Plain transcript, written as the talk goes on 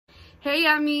Hey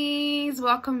Yammiez,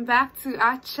 welcome back to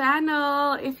our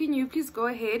channel. If you're new, please go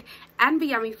ahead and be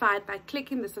yummified by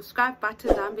clicking the subscribe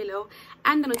button down below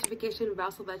and the notification bell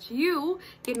so that you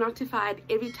get notified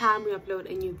every time we upload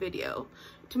a new video.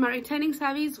 To my returning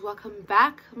savvies, welcome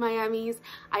back my Yammiez.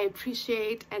 I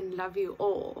appreciate and love you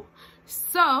all.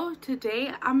 So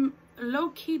today I'm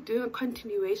low-key doing a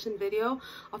continuation video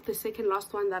of the second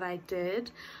last one that I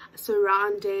did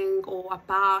surrounding or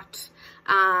about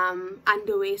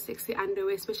underwear, sexy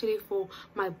underwear, especially for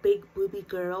my big booby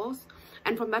girls.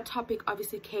 And from that topic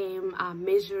obviously came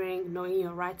measuring, knowing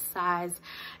your right size,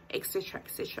 etc,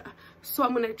 etc. So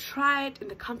I'm going to try it in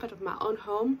the comfort of my own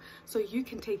home so you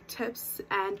can take tips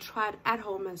and try it at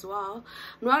home as well.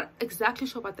 I'm not exactly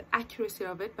sure about the accuracy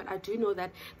of it, but I do know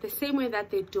that the same way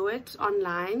that they do it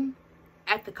online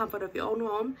at the comfort of your own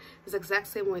home is the exact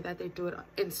same way that they do it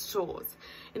in stores,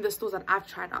 in the stores that I've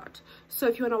tried out. So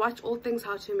if you want to watch all things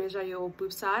how to measure your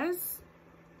boob size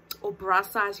or bra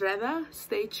size rather,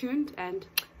 stay tuned and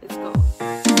let's go.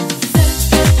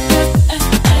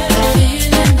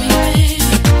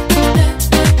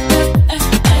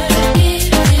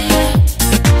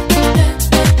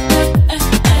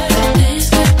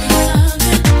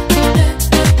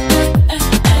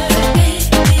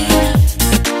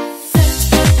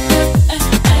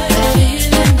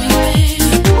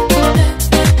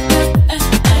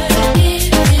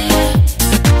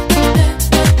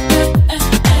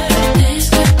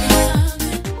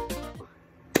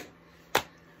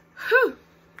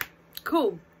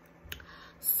 Cool.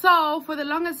 So for the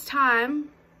longest time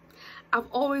I've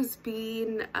always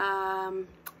been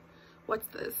what's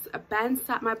this, a band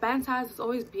size. My band size has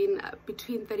always been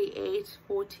between 38,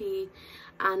 40,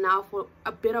 and now for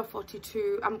a bit of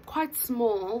 42. I'm quite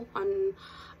small on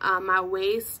my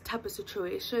waist type of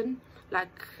situation,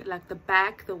 like the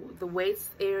back, the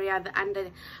waist area, the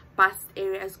under bust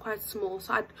area is quite small,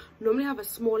 so I normally have a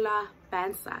smaller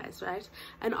band size, right?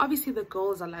 And obviously the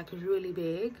girls are like really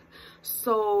big,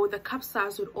 so the cup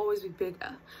size would always be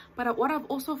bigger. But what I've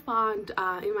also found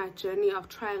in my journey of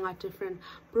trying out different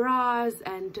bras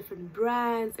and different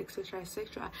brands, etc,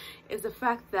 etc, is the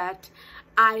fact that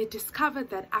I discovered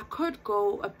that I could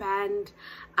go a band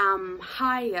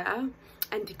higher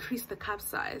and decrease the cup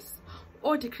size,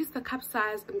 or decrease the cup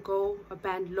size and go a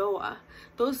band lower.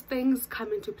 Those things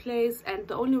come into place, and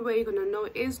the only way you're gonna know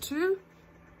is to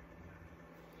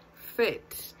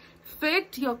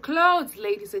fit your clothes,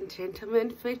 ladies and gentlemen.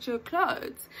 Fit your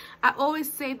clothes. I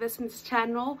always say this in this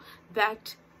channel,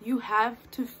 that you have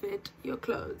to fit your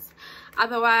clothes,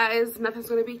 otherwise nothing's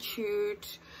gonna be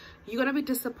cute. You're gonna be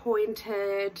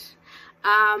disappointed.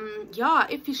 Yeah,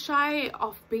 if you're shy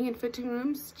of being in fitting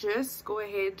rooms, just go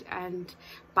ahead and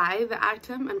buy the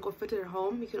item and go fit it at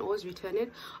home. You can always return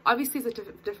it. Obviously it's a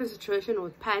different situation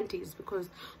with panties, because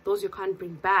those you can't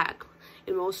bring back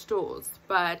in most stores,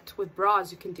 but with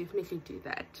bras you can definitely do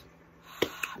that.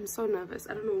 I'm so nervous,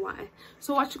 I don't know why.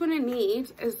 So what you're going to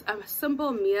need is a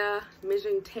simple mere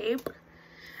measuring tape.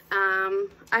 I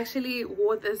actually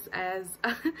wore this as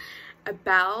a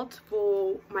belt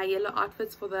for my yellow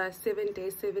outfits for the 7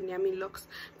 days 7 yummy looks.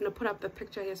 I'm gonna put up the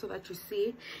picture here so that you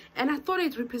see, and I thought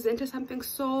it represented something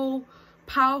so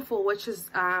powerful, which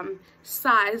is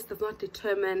size does not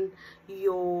determine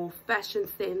your fashion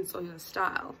sense or your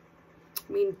style.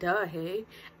 I mean, duh, hey.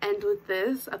 And with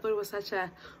this, I thought it was such a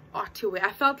arty way.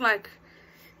 I felt like,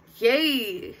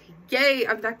 yay,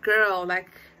 I'm that girl,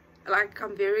 like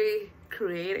I'm very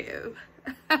creative.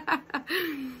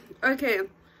 Okay,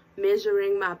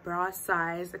 measuring my bra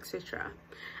size, etc.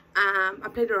 I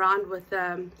played around with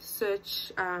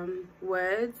search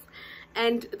words,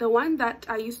 and the one that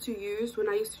I used to use when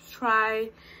I used to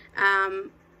try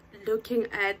looking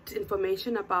at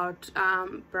information about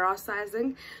bra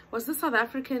sizing was the South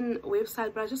African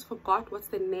website, but I just forgot what's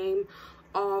the name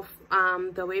of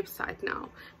the website now.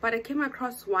 But I came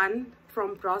across one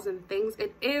from Bras and Things.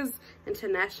 It is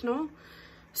international,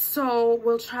 so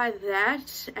we'll try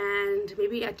that and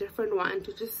maybe a different one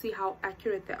to just see how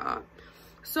accurate they are.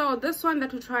 So this one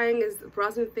that we're trying is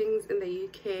Bras and Things in the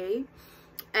UK,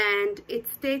 and it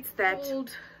states that,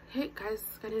 hey guys,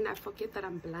 I forget that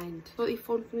I'm blind, so if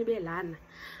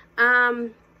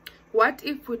what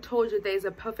if we told you there's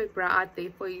a perfect bra out there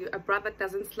for you? A bra that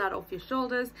doesn't slide off your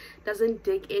shoulders, doesn't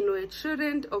dig in where it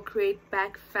shouldn't, or create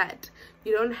back fat.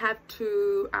 You don't have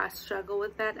to struggle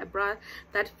with that. A bra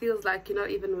that feels like you're not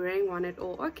even wearing one at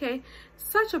all. Okay,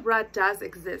 such a bra does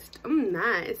exist.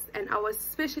 Nice. And our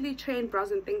specially trained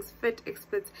Bras and Things fit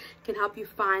experts can help you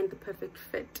find the perfect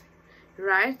fit,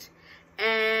 right?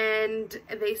 And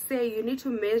they say you need to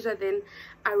measure then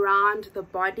around the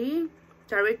body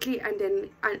directly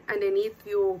underneath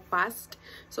your bust.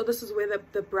 So this is where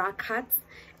the bra cuts,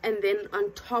 and then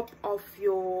on top of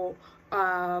your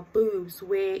boobs,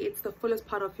 where it's the fullest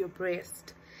part of your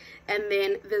breast. And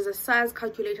then there's a size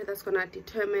calculator that's gonna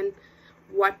determine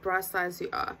what bra size you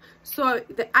are. So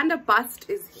the under bust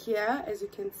is here, as you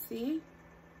can see,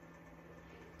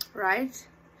 right?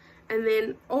 And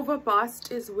then over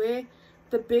bust is where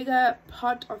the bigger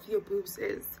part of your boobs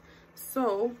is.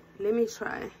 So let me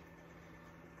try.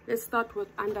 Let's start with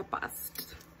under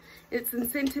bust. It's in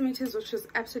centimeters, which is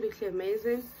absolutely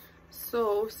amazing.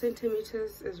 So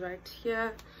centimeters is right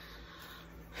here.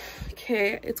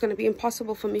 Okay, it's gonna be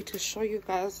impossible for me to show you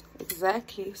guys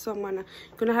exactly, so I'm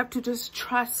gonna have to just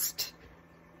trust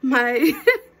my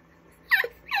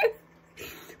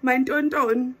my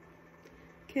tonton.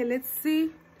 Okay, let's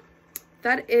see.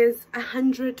 That is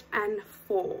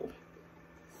 104.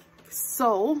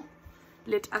 So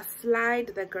let us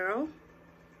slide the girl.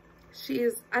 She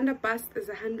is under bust is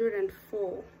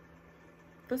 104.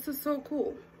 This is so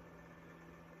cool.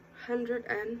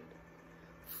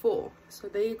 104. So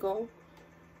there you go.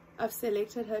 I've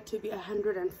selected her to be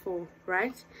 104,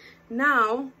 right?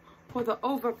 Now for the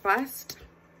over bust,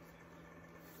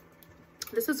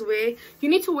 this is where you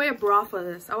need to wear a bra for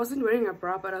this. I wasn't wearing a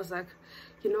bra, but I was like,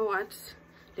 you know what,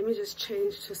 let me just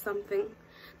change to something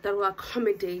that will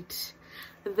accommodate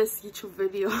this YouTube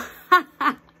video.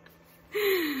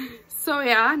 So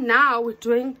yeah, now we're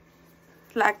doing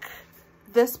like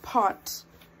this part.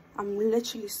 I'm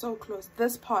literally so close.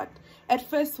 This part, at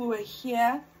first we were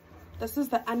here. This is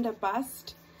the under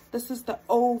bust, this is the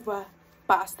over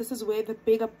bust. This is where the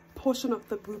bigger portion of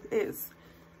the boob is.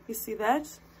 You see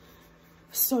that?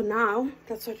 So now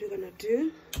that's what we're gonna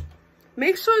do.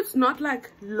 Make sure it's not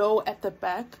like low at the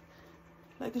back,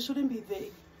 like it shouldn't be there.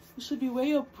 It should be where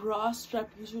your bra strap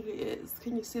usually is.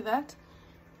 Can you see that?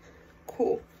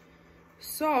 Cool.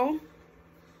 So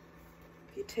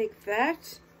you take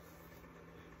that.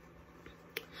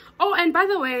 Oh, and by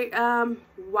the way,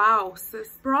 wow,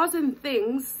 sis, Bras and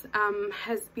Things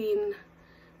has been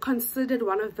considered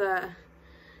one of the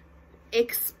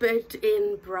expert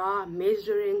in bra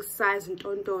measuring, size, and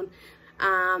tonton.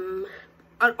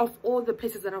 Of all the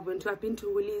places that I've been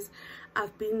to Woolies,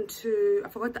 I've been to, I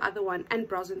forgot the other one, and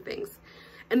Bras and Things.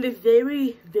 And they're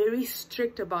very, very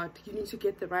strict about, you need to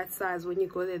get the right size when you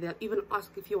go there. They'll even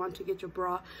ask if you want to get your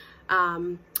bra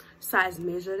size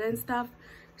measured and stuff.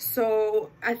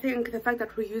 So I think the fact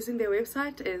that we're using their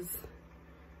website is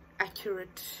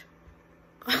accurate.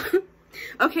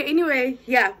 Okay, anyway,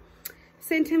 yeah,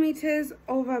 centimeters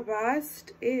over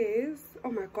bust is,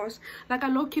 oh my gosh, like I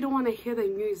low-key don't want to hear the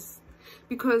news,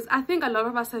 because I think a lot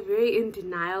of us are very in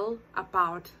denial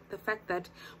about the fact that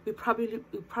we probably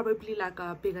like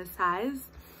a bigger size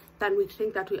than we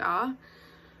think that we are.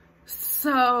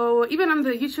 So even on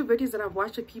the YouTube videos that I've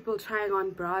watched of people trying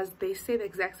on bras, they say the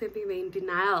exact same thing. They're in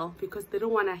denial because they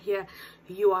don't want to hear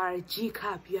you are a G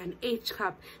cup, you're an H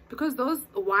cup, because those,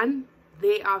 one,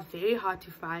 they are very hard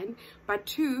to find, but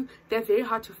two, they're very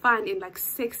hard to find in like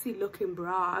sexy looking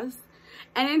bras,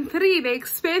 and then three, they're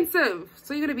expensive.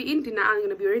 So you're gonna be in denial, you're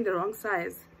gonna be wearing the wrong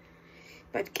size.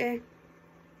 But okay,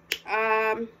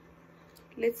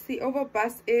 let's see, over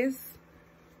bust is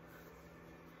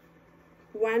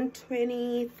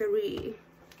 123.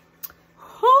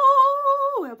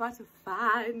 Oh, we're about to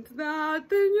find out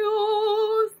the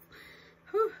news.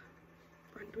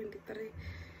 123.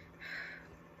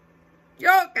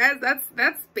 Yo guys,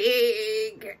 that's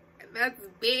big. That's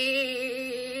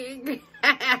big.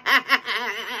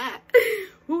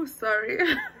 Oh, sorry.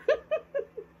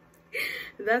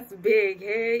 That's big.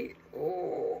 Hey.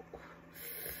 Oh.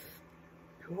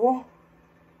 Oh.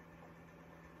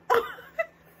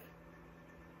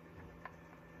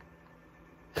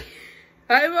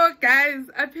 Hi, well, guys,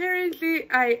 apparently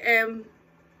I am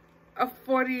a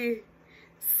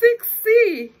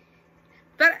 46C.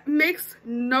 That makes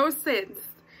no sense.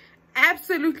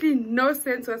 Absolutely no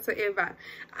sense whatsoever.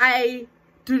 I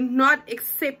do not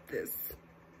accept this.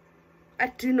 I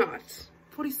do not.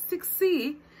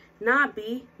 46C? Nah,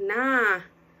 B. Nah.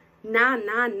 Nah,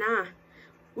 nah, nah.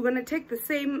 We're going to take the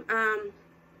same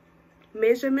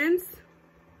measurements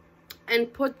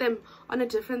and put them on a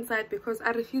different side, because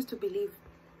I refuse to believe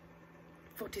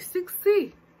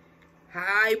 46C.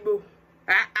 Hi, boo.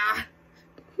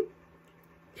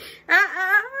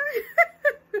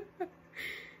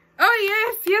 Oh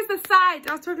yes, here's the side.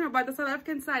 I was talking about the South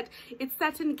African side. It's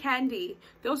Satin Candy.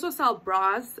 They also sell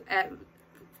bras.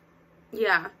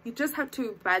 Yeah, you just have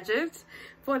to budget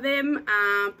for them,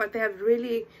 but they have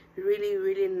really, really,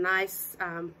 really nice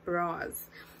bras.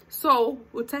 So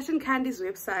with Satin Candy's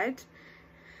website,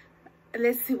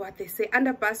 let's see what they say.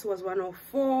 Underbus was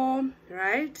 104,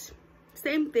 right?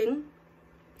 Same thing.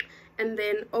 And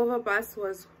then overbus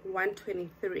was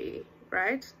 123,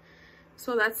 right?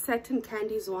 So that's Satin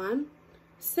Candy's one.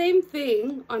 Same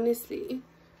thing, honestly.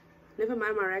 Never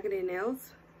mind my raggedy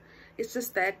nails. It's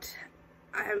just that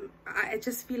I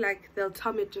just feel like they'll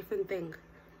tell me a different thing.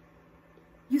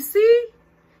 You see?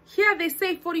 Here they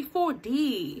say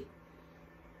 44D.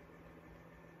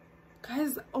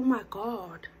 Guys, oh my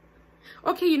god.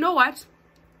 Okay, you know what?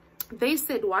 They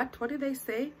said what? What did they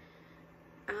say?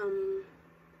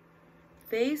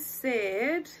 They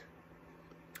said,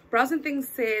 Browsing Things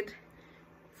said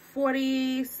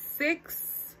 46C.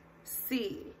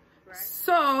 Right.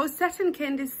 So Satin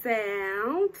Candy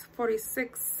sounds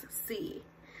 46C.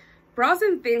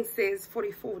 Browsing Things says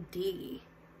 44D.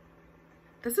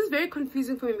 This is very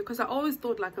confusing for me because I always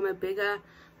thought like I'm a bigger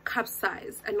cup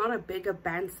size and not a bigger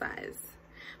band size.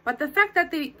 But the fact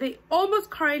that they almost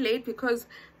correlate because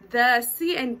the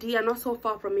C and D are not so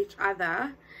far from each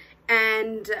other,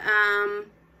 and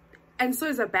so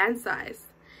is a band size.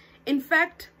 In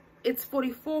fact, it's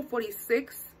 44,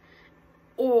 46,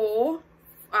 or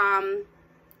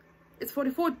it's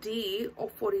 44D or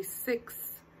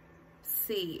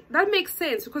 46C. That makes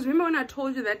sense because remember when I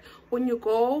told you that when you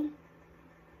go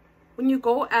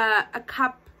a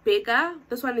cup bigger,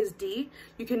 this one is D,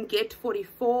 you can get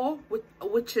 44,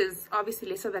 which is obviously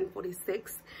lesser than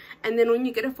 46, and then when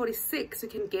you get a 46 you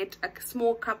can get a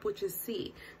small cup, which is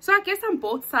C. So I guess I'm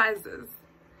both sizes.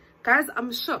 Guys,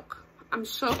 I'm shook. I'm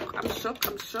shook.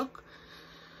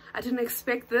 I didn't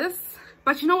expect this,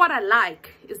 but you know what I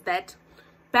like is that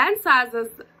band sizes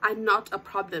are not a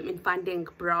problem in finding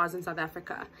bras in South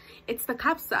Africa. It's the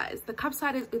cup size. The cup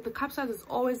size is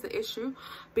always the issue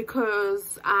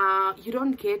because you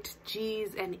don't get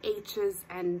G's and H's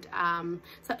and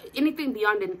so anything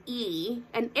beyond an E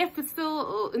and F is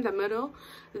still in the middle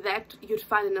that you'd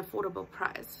find an affordable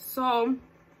price. So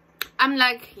I'm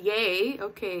like, yay,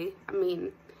 okay. I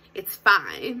mean, it's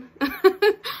fine,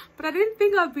 but I didn't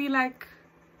think I'd be like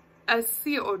a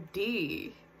C or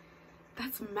D.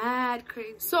 That's mad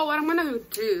crazy. So what I'm gonna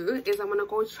do is I'm gonna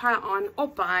go try on or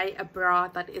buy a bra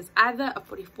that is either a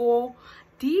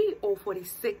 44D or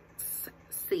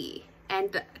 46C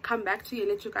and come back to you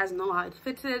and let you guys know how it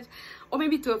fitted, or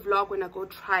maybe do a vlog when I go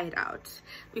try it out,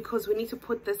 because we need to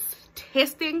put this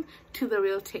testing to the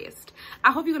real test.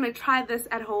 I hope you're gonna try this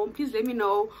at home. Please let me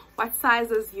know what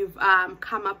sizes you've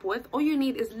come up with. All you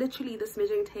need is literally this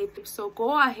measuring tape, so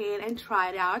go ahead and try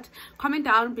it out. Comment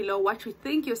down below what you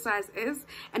think your size is,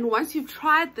 and once you've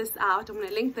tried this out, I'm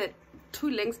gonna link the 2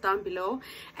 links down below,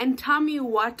 and tell me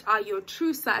what are your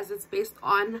true sizes based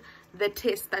on the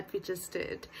test that we just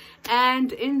did.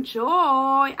 And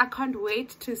enjoy. I can't wait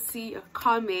to see your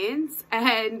comments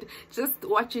and just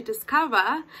what you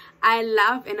discover. I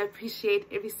love and appreciate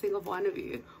every single one of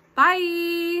you.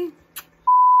 Bye.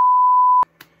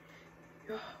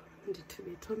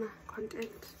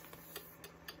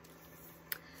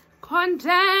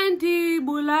 Content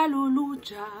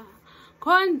bulalulucha.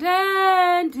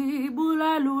 Content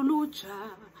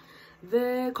bulalulucha.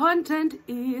 The content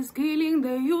is killing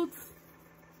the youth.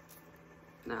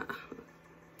 Nah.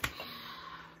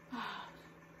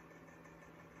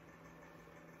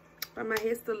 But my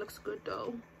hair still looks good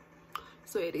though.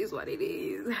 So it is what it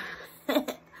is.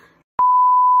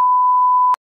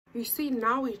 You see,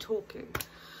 now we're talking.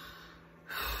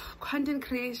 Content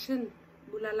creation.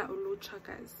 Bulala ulucha,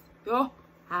 guys. Yo,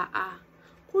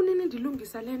 kunini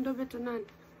dilungisa lendo betunani.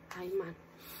 Hi man.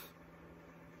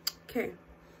 Okay.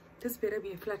 This better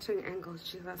be a flattering angle,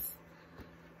 Jesus.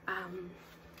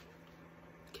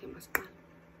 Okay, must